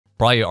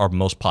probably our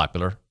most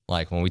popular.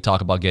 Like when we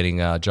talk about getting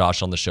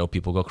Josh on the show,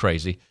 people go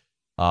crazy.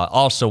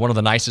 Also, one of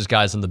the nicest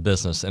guys in the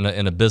business, in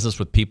a business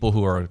with people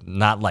who are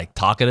not like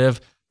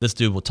talkative. This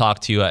dude will talk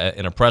to you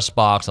in a press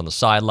box, on the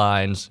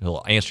sidelines.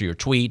 He'll answer your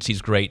tweets.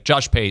 He's great.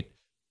 Josh Pate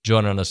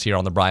joining us here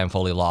on the Brian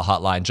Foley Law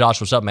Hotline.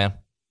 Josh, what's up, man?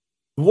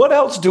 What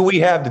else do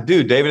we have to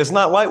do, David? It's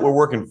not like we're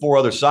working 4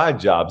 other side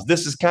jobs.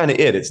 This is kind of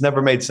it. It's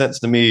never made sense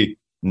to me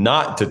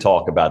not to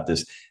talk about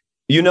this.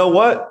 You know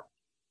what?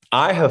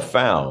 I have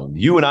found,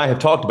 you and I have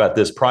talked about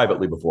this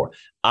privately before.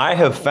 I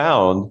have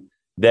found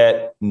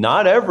that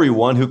not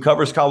everyone who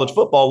covers college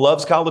football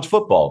loves college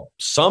football.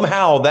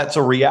 Somehow that's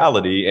a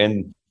reality.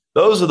 And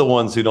those are the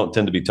ones who don't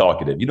tend to be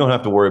talkative. You don't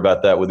have to worry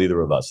about that with either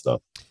of us, though.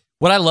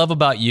 What I love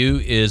about you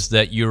is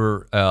that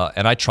you're,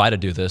 and I try to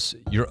do this,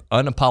 you're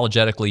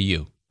unapologetically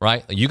you,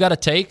 right? You got to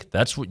take,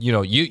 that's what,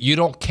 you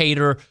don't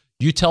cater.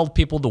 You tell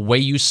people the way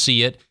you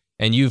see it,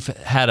 and you've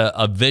had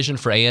a vision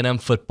for A&M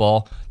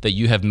football that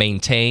you have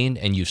maintained,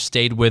 and you've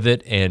stayed with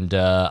it. And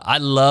I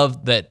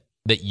love that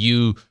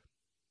you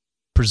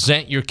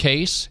present your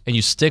case and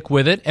you stick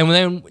with it. And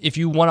then if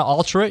you want to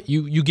alter it,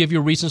 you give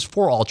your reasons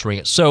for altering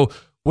it. So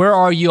where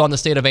are you on the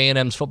state of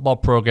A&M's football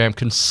program,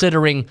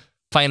 considering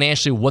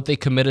financially what they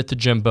committed to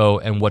Jimbo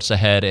and what's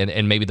ahead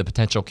and maybe the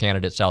potential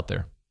candidates out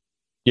there?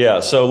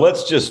 Yeah, so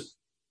let's just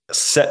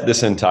set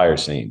this entire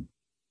scene.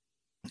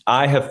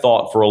 I have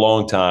thought for a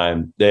long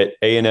time that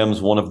A&M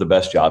is one of the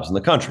best jobs in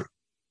the country.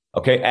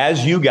 Okay,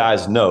 as you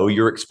guys know,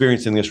 you're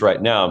experiencing this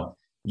right now.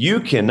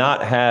 You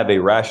cannot have a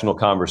rational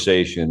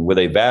conversation with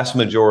a vast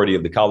majority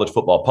of the college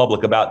football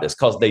public about this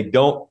because they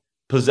don't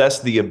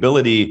possess the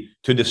ability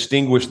to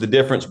distinguish the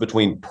difference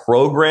between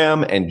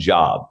program and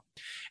job.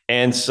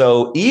 And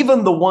so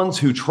even the ones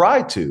who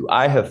try to,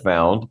 I have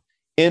found,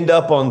 end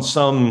up on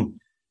some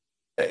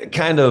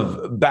kind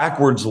of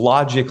backwards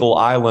logical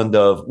island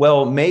of,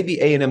 well, maybe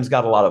A&M's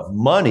got a lot of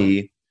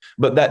money,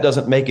 but that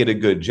doesn't make it a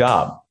good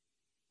job.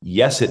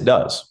 Yes, it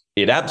does.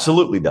 It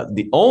absolutely does.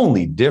 The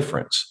only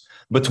difference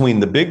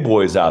between the big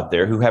boys out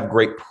there who have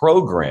great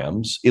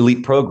programs,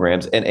 elite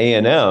programs, and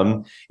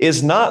A&M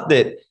is not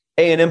that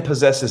A&M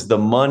possesses the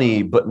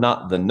money, but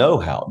not the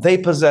know-how. They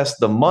possess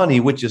the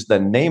money, which is the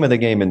name of the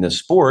game in this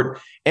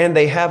sport, and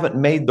they haven't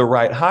made the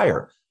right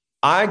hire.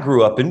 I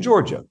grew up in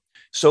Georgia.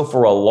 So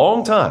for a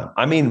long time,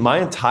 I mean, my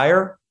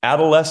entire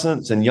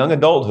adolescence and young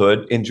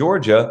adulthood in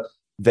Georgia,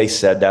 they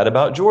said that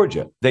about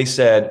Georgia. They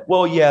said,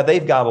 well, yeah,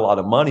 they've got a lot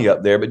of money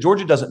up there, but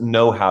Georgia doesn't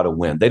know how to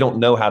win. They don't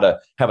know how to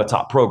have a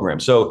top program.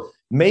 So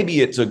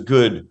maybe it's a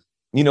good,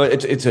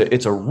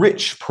 it's a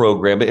rich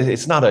program, but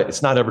it's not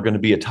ever going to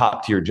be a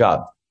top tier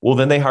job. Well,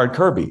 then they hired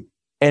Kirby,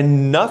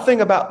 and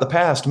nothing about the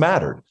past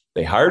mattered.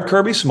 They hired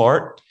Kirby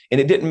Smart, and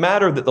it didn't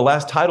matter that the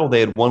last title they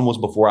had won was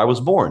before I was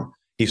born.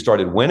 He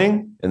started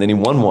winning, and then he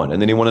won one, and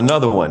then he won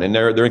another one, and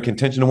they're in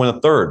contention to win a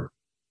third.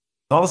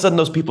 All of a sudden,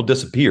 those people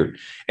disappeared.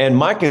 And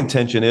my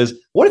contention is,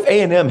 what if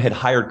A&M had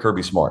hired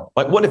Kirby Smart?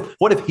 Like,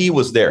 what if he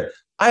was there?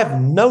 I have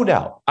no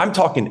doubt, I'm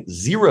talking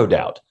zero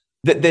doubt,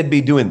 that they'd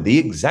be doing the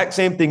exact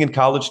same thing in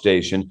College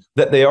Station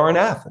that they are in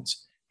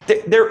Athens.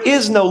 There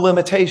is no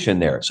limitation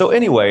there. So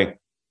anyway,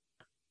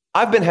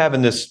 I've been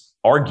having this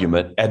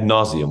argument ad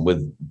nauseum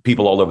with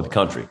people all over the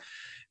country.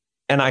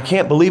 And I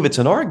can't believe it's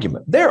an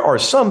argument. There are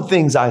some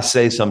things I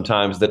say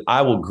sometimes that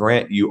I will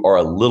grant you are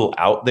a little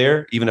out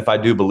there, even if I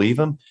do believe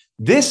them.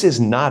 This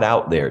is not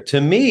out there. To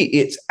me,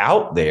 it's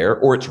out there,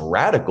 or it's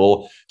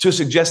radical to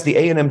suggest the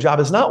A&M job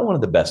is not one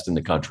of the best in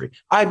the country.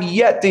 I've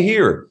yet to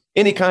hear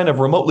any kind of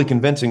remotely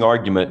convincing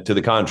argument to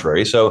the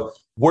contrary. So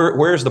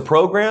where's the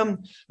program?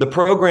 The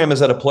program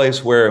is at a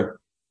place where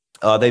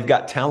they've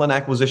got talent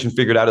acquisition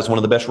figured out as one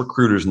of the best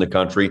recruiters in the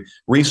country.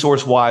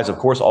 Resource-wise, of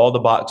course, all the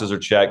boxes are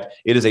checked.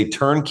 It is a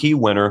turnkey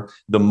winner.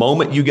 The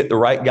moment you get the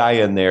right guy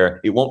in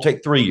there, it won't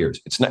take 3 years.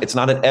 It's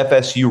not an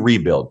FSU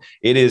rebuild.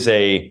 It is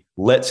a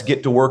let's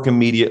get to work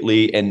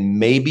immediately, and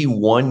maybe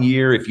 1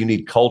 year if you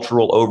need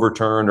cultural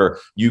overturn or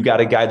you got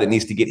a guy that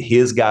needs to get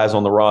his guys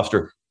on the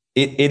roster.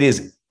 It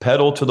is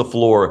pedal to the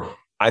floor.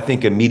 I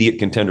think immediate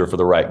contender for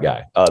the right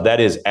guy.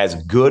 That is as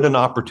good an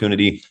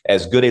opportunity,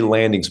 as good a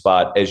landing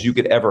spot as you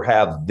could ever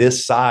have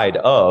this side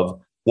of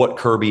what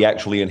Kirby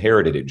actually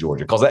inherited at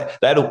Georgia. Because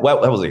that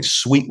was a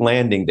sweet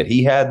landing that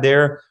he had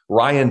there.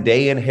 Ryan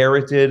Day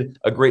inherited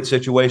a great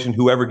situation.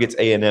 Whoever gets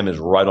A&M is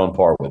right on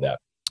par with that.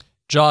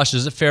 Josh,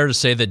 is it fair to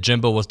say that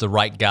Jimbo was the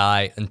right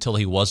guy until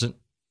he wasn't?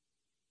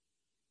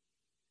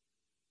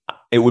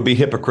 It would be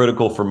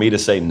hypocritical for me to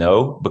say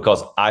no,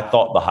 because I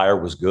thought the hire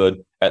was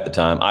good at the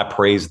time. I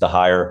praised the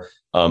hire.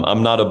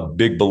 I'm not a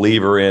big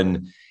believer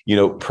in,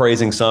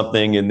 praising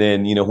something and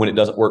then, when it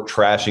doesn't work,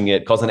 trashing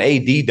it, because an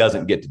AD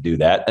doesn't get to do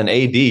that. An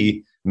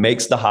AD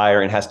makes the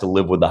hire and has to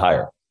live with the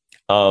hire.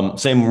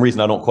 Same reason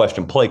I don't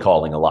question play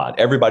calling a lot.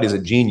 Everybody's a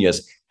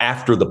genius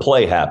after the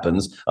play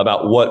happens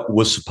about what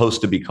was supposed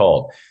to be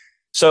called.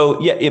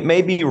 So, yeah, it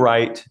may be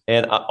right.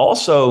 And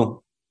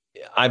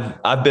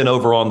I've been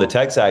over on the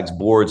TexAgs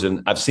boards,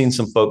 and I've seen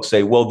some folks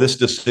say, well, this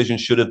decision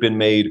should have been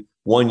made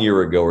 1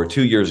 year ago or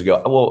 2 years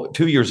ago. Well,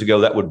 2 years ago,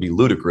 that would be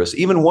ludicrous.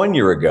 Even 1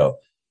 year ago,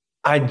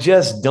 I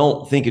just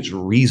don't think it's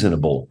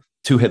reasonable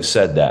to have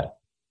said that.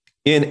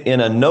 In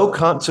a no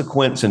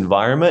consequence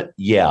environment,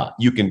 yeah,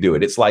 you can do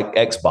it. It's like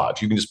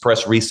Xbox. You can just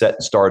press reset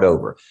and start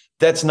over.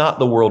 That's not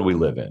the world we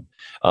live in.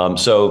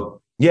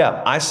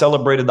 Yeah, I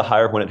celebrated the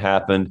hire when it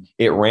happened.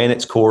 It ran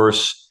its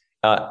course.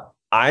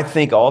 I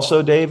think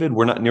also, David,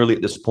 we're not nearly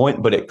at this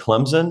point, but at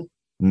Clemson,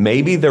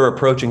 maybe they're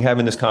approaching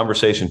having this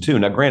conversation too.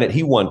 Now, granted,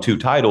 he won 2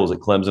 titles at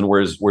Clemson,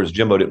 whereas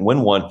Jimbo didn't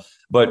win one.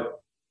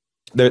 But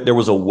there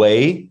was a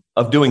way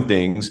of doing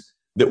things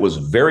that was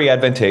very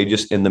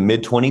advantageous in the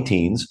mid-20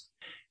 teens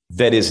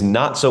that is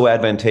not so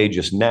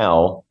advantageous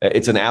now.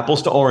 It's an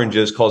apples to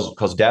oranges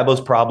because Dabo's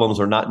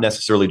problems are not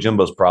necessarily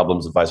Jimbo's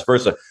problems and vice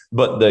versa.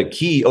 But the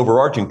key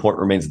overarching point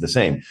remains the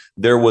same.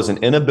 There was an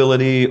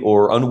inability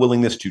or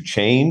unwillingness to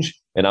change,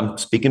 and I'm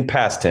speaking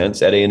past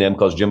tense at A&M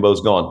because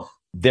Jimbo's gone.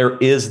 There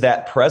is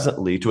that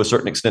presently to a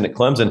certain extent at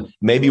Clemson.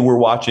 Maybe we're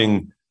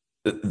watching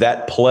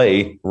that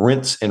play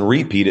rinse and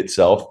repeat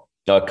itself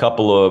a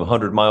couple of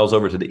 100 miles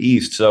over to the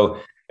east. So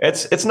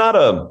it's not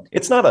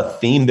a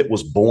theme that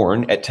was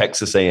born at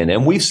Texas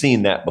A&M. We've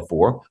seen that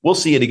before. We'll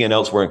see it again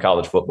elsewhere in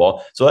college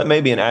football. So that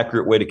may be an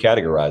accurate way to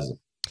categorize it.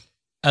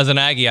 As an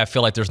Aggie, I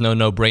feel like there's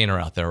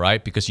no-brainer out there,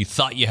 right? Because you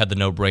thought you had the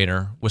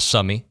no-brainer with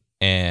Summy,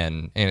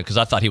 and because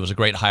I thought he was a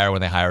great hire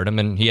when they hired him,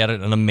 and he had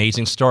an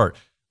amazing start.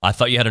 I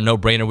thought you had a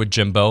no-brainer with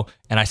Jimbo,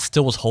 and I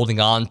still was holding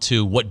on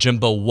to what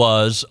Jimbo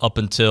was up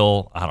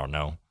until, I don't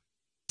know,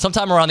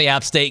 sometime around the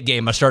App State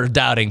game, I started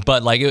doubting,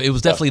 but like it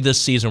was definitely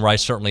this season where I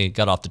certainly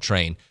got off the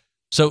train.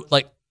 So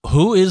like,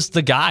 who is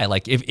the guy?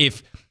 Like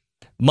if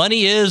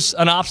money is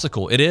an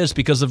obstacle, it is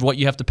because of what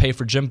you have to pay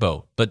for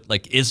Jimbo. But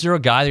like, is there a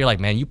guy that you're like,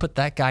 man, you put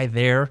that guy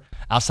there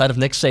outside of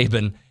Nick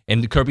Saban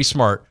and Kirby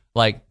Smart,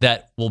 like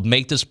that will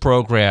make this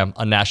program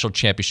a national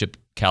championship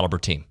caliber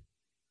team?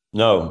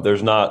 No,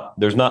 there's not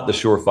the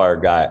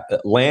surefire guy.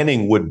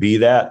 Lanning would be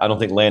that. I don't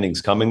think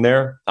Lanning's coming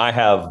there. I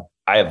have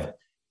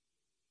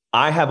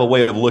a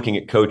way of looking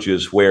at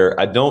coaches where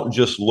I don't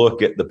just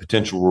look at the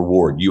potential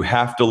reward. You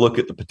have to look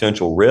at the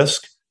potential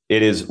risk.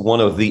 It is one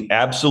of the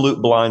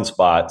absolute blind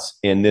spots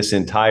in this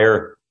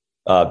entire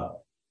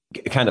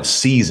kind of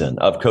season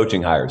of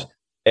coaching hires.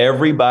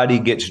 Everybody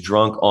gets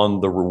drunk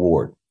on the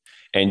reward,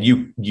 and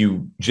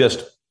you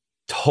just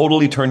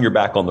totally turn your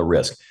back on the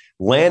risk.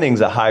 Lanning's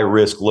a high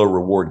risk, low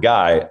reward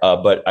guy,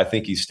 but I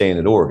think he's staying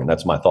at Oregon.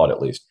 That's my thought,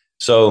 at least.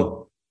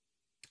 So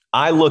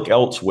I look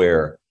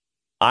elsewhere.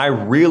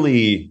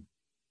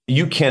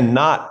 You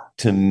cannot,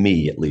 to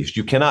me at least,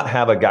 you cannot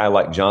have a guy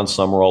like John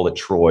Summerall at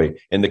Troy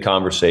in the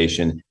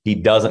conversation. He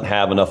doesn't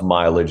have enough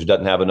mileage,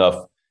 doesn't have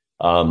enough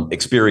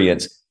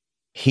experience.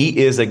 He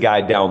is a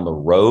guy down the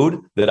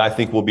road that I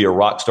think will be a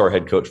rock star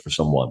head coach for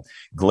someone.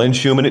 Glenn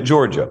Schumann at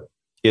Georgia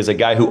is a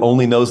guy who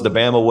only knows the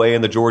Bama way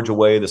and the Georgia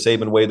way, the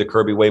Saban way, the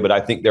Kirby way, but I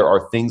think there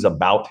are things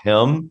about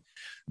him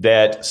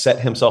that set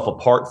himself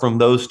apart from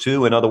those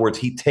two. In other words,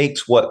 he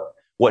takes what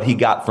he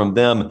got from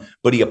them,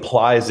 but he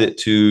applies it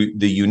to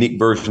the unique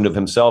version of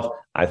himself.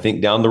 I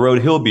think down the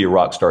road, he'll be a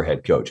rock star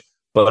head coach.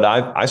 But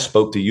I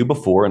spoke to you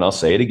before, and I'll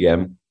say it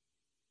again.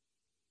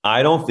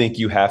 I don't think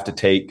you have to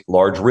take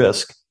large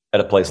risk at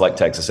a place like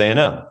Texas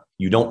A&M.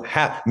 You don't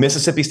have.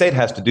 Mississippi State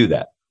has to do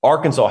that.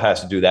 Arkansas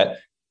has to do that.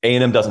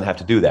 A&M doesn't have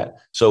to do that.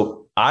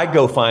 So I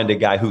go find a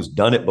guy who's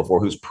done it before,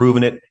 who's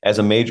proven it as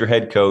a major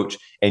head coach.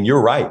 And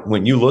you're right.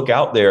 When you look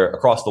out there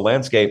across the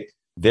landscape,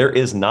 there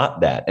is not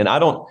that. And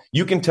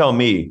you can tell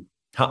me,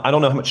 I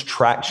don't know how much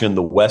traction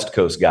the West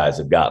Coast guys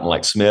have gotten,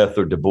 like Smith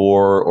or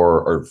DeBoer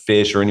or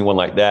Fish or anyone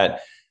like that.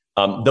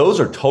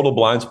 Those are total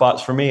blind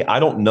spots for me. I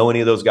don't know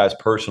any of those guys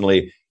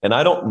personally, and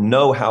I don't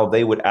know how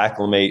they would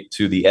acclimate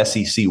to the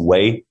SEC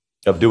way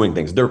of doing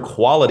things. They're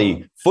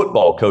quality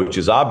football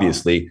coaches,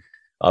 obviously,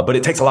 but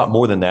it takes a lot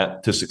more than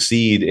that to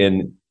succeed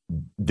in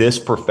this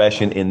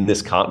profession, in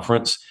this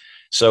conference.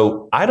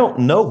 So I don't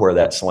know where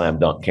that slam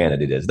dunk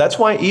candidate is. That's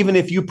why even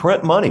if you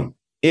print money,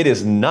 it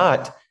is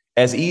not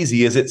as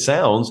easy as it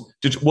sounds.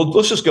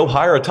 Let's just go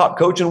hire a top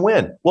coach and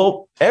win.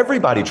 Well,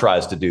 everybody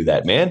tries to do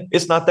that, man.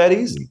 It's not that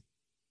easy.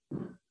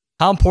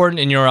 How important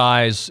in your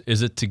eyes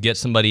is it to get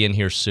somebody in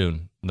here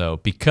soon, though,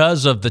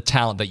 because of the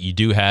talent that you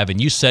do have? And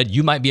you said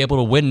you might be able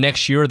to win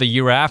next year or the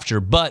year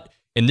after, but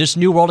in this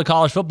new world of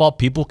college football,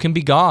 people can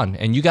be gone,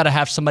 and you got to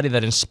have somebody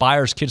that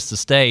inspires kids to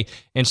stay,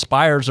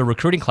 inspires a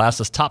recruiting class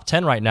that's top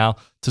 10 right now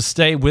to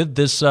stay with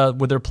this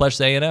with their pledge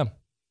to A&M.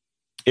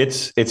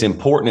 It's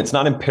important. It's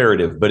not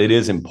imperative, but it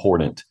is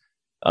important.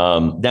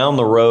 Down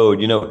the road,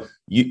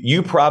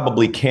 you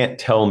probably can't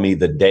tell me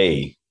the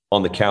day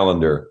on the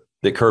calendar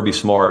that Kirby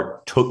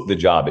Smart took the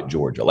job at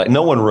Georgia. Like,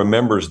 no one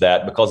remembers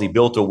that because he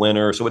built a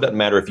winner. So it doesn't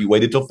matter if you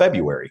waited till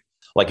February.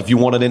 Like, if you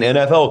wanted an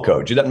NFL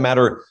coach, it doesn't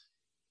matter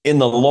in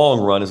the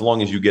long run, as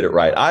long as you get it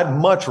right. I'd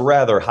much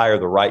rather hire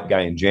the right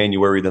guy in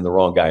January than the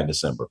wrong guy in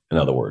December, in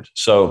other words.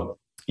 So,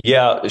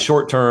 yeah,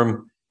 short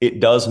term,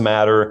 it does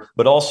matter.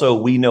 But also,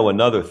 we know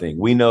another thing.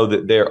 We know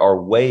that there are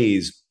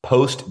ways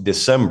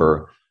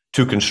post-December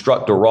to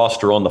construct a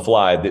roster on the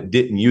fly that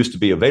didn't used to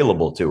be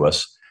available to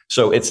us.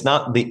 So it's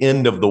not the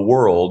end of the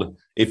world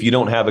if you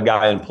don't have a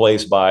guy in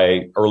place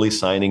by early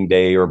signing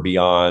day or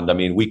beyond. I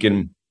mean, we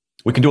can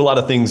do a lot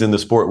of things in the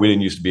sport we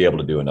didn't used to be able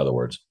to do, in other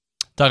words.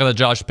 Talking to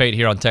Josh Pate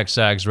here on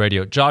TexAgs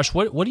Radio. Josh,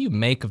 what do you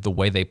make of the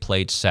way they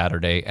played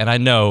Saturday? And I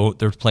know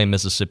they're playing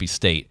Mississippi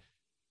State,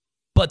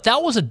 but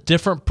that was a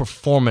different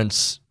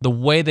performance, the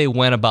way they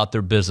went about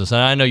their business.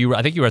 And I know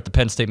I think you were at the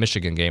Penn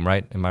State-Michigan game,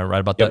 right? Am I right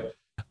about that?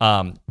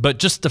 But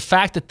just the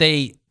fact that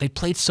they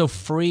played so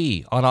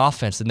free on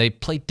offense and they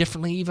played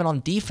differently even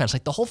on defense.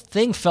 Like the whole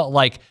thing felt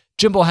like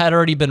Jimbo had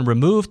already been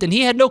removed and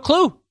he had no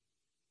clue.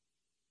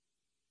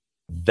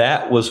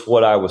 That was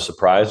what I was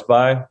surprised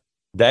by.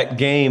 That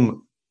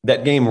game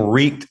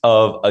reeked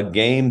of a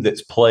game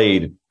that's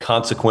played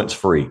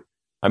consequence-free.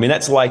 I mean,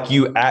 that's like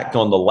you act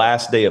on the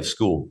last day of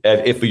school.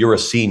 If you're a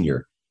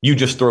senior, you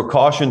just throw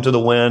caution to the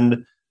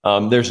wind.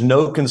 There's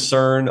no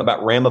concern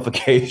about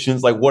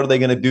ramifications. Like, what are they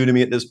going to do to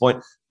me at this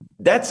point?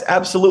 That's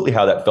absolutely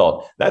how that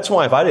felt. That's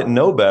why if I didn't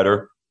know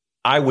better,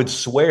 I would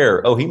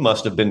swear, he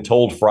must have been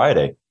told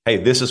Friday, hey,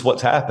 this is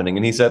what's happening.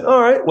 And he said,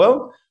 all right,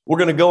 well, we're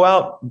going to go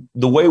out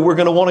the way we're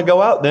going to want to go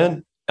out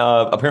then.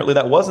 Apparently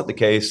that wasn't the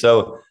case.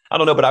 So I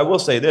don't know, but I will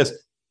say this.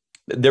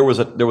 There was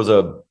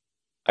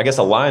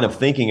a line of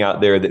thinking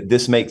out there that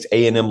this makes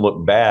A&M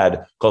look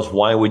bad because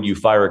why would you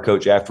fire a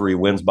coach after he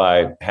wins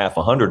by half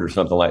 100 or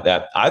something like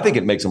that? I think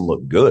it makes him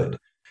look good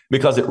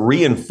because it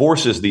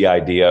reinforces the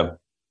idea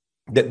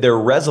that they're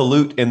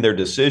resolute in their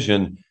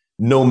decision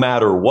no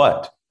matter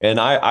what. And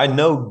I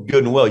know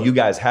good and well you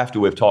guys have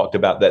to have talked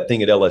about that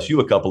thing at LSU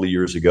a couple of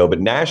years ago, but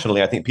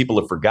nationally I think people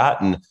have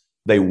forgotten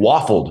they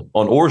waffled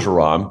on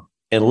Orgeron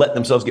and let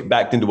themselves get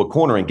backed into a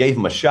corner and gave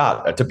him a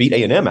shot to beat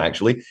A&M,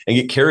 actually, and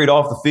get carried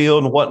off the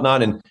field and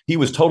whatnot. And he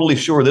was totally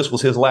sure this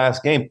was his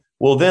last game.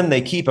 Well, then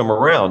they keep him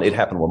around. It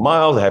happened with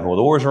Miles. It happened with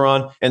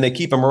Orgeron, and they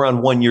keep him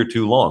around 1 year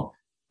too long.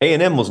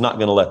 A&M was not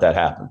going to let that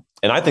happen.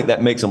 And I think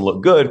that makes him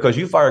look good because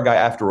you fire a guy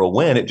after a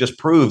win. It just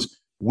proves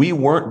we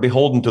weren't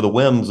beholden to the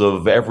whims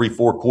of every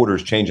 4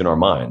 quarters changing our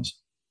minds.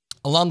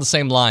 Along the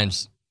same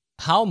lines,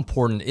 how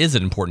important is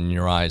it important in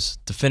your eyes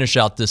to finish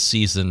out this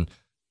season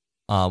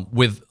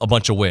with a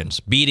bunch of wins,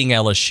 beating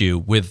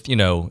LSU with,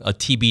 a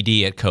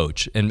TBD at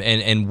coach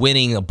and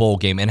winning a bowl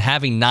game and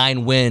having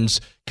 9 wins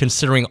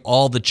considering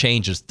all the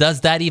changes?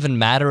 Does that even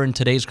matter in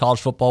today's college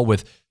football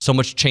with so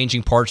much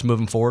changing parts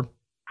moving forward?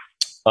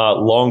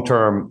 Long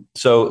term.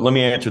 So let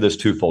me answer this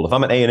twofold. If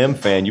I'm an A&M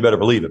fan, you better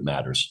believe it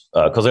matters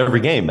because every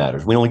game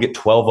matters. We only get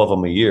 12 of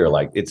them a year.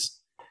 Like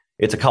it's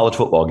a college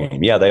football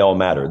game. Yeah, they all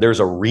matter. There's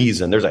a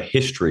reason. There's a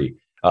history.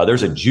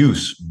 There's a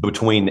juice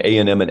between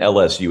A&M and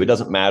LSU. It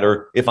doesn't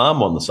matter if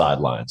I'm on the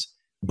sidelines.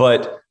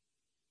 But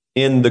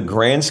in the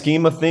grand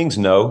scheme of things,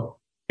 no,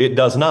 it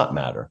does not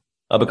matter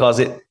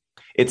because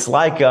it's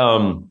like,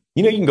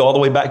 you can go all the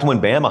way back to when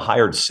Bama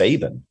hired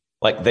Saban.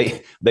 Like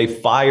they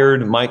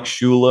fired Mike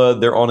Shula.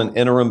 They're on an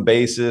interim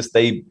basis.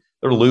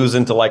 They're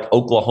losing to like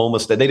Oklahoma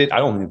State. I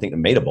don't even think they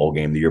made a bowl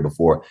game the year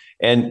before.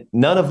 And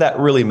none of that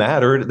really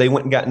mattered. They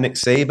went and got Nick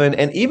Saban.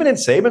 And even in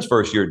Saban's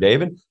first year,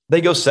 David, they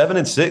go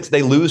 7-6.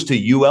 They lose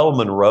to UL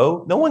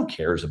Monroe. No one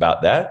cares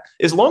about that.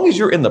 As long as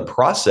you're in the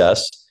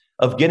process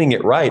of getting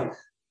it right.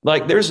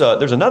 Like there's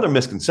another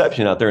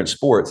misconception out there in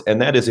sports. And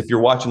that is if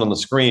you're watching on the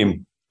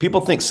screen,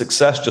 people think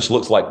success just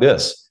looks like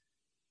this.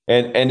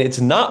 And it's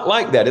not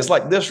like that. It's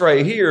like this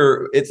right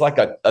here. It's like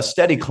a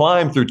steady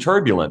climb through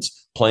turbulence.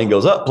 Plane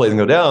goes up, plane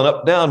go down,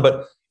 up, down,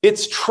 but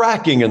it's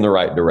tracking in the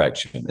right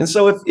direction. And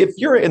so if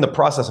you're in the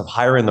process of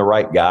hiring the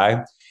right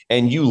guy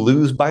and you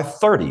lose by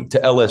 30 to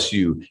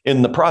LSU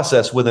in the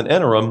process with an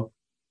interim,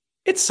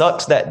 it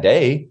sucks that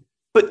day.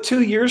 But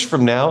 2 years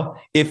from now,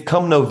 if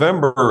come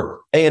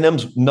November,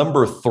 A&M's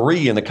number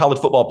 3 in the college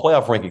football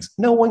playoff rankings,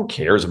 no one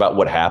cares about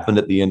what happened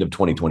at the end of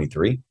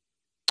 2023.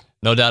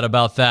 No doubt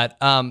about that.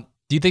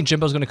 Do you think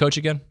Jimbo's going to coach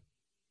again?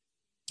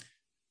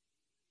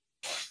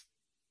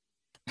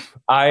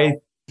 I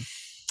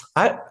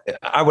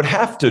would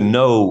have to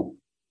know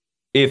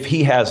if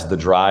he has the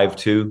drive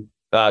to,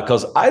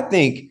 because I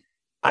think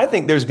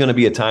there's going to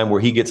be a time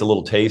where he gets a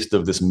little taste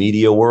of this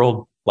media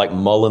world, like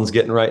Mullen's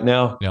getting right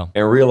now,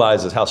 and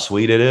realizes how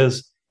sweet it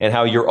is and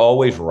how you're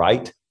always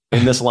right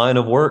in this line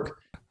of work.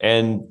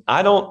 And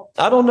I don't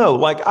know.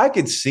 Like I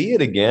could see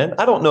it again.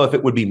 I don't know if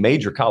it would be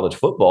major college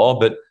football,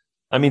 but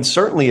I mean,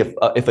 certainly if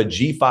a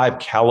G5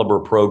 caliber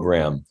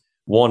program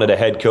wanted a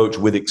head coach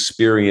with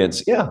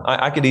experience,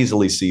 I could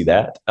easily see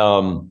that.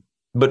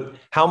 But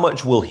how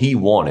much will he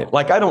want it?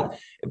 Like,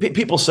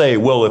 people say,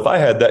 well, if I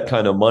had that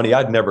kind of money,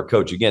 I'd never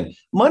coach again.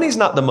 Money's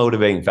not the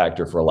motivating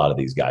factor for a lot of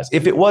these guys.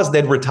 If it was,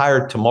 they'd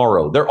retire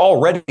tomorrow. They're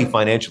already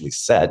financially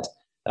set.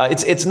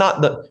 It's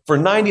not for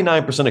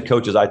 99% of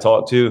coaches I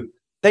talk to,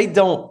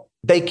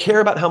 they care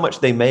about how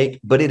much they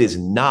make, but it is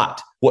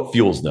not what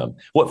fuels them.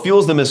 What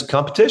fuels them is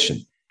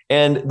competition.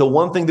 And the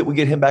one thing that would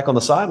get him back on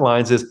the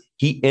sidelines is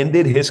he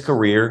ended his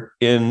career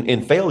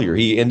in failure.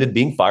 He ended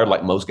being fired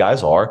like most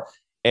guys are.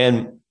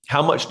 And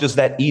how much does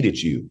that eat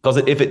at you? Because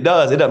if it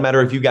does, it doesn't matter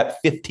if you got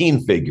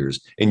 15 figures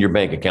in your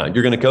bank account.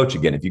 You're going to coach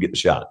again if you get the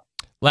shot.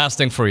 Last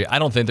thing for you. I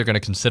don't think they're going to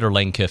consider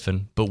Lane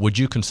Kiffin, but would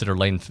you consider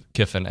Lane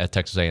Kiffin at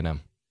Texas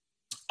A&M?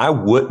 I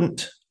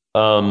wouldn't,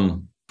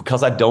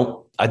 because I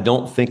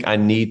don't think I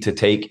need to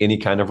take any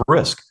kind of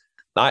risk.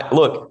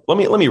 Look, let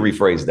me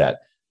rephrase that.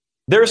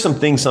 There are some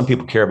things some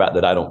people care about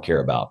that I don't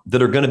care about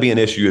that are going to be an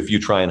issue if you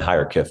try and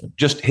hire Kiffin,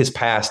 just his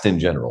past in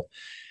general.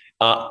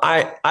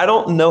 I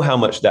don't know how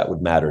much that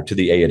would matter to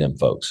the A&M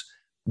folks,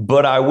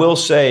 but I will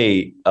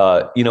say,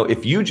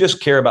 if you just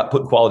care about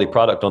putting quality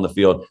product on the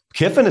field,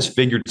 Kiffin has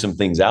figured some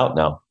things out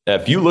now.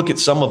 If you look at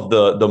some of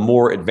the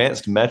more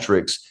advanced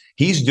metrics,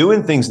 he's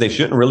doing things they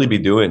shouldn't really be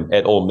doing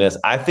at Ole Miss.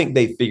 I think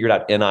they figured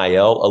out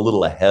NIL a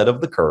little ahead of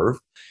the curve.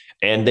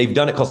 And they've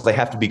done it because they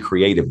have to be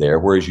creative there,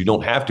 whereas you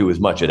don't have to as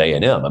much at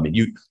A&M. I mean,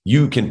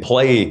 you can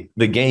play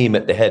the game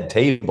at the head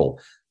table.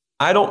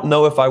 I don't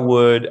know if I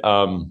would.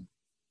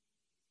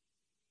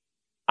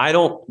 I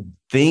don't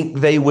think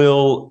they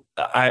will.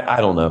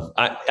 I don't know.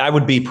 I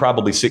would be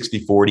probably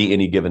 60-40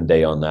 any given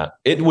day on that.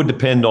 It would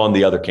depend on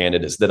the other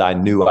candidates that I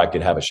knew I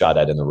could have a shot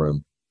at in the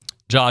room.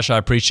 Josh, I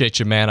appreciate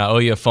you, man. I owe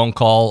you a phone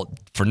call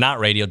for not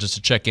radio just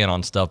to check in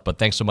on stuff, but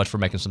thanks so much for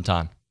making some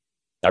time.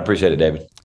 I appreciate it, David.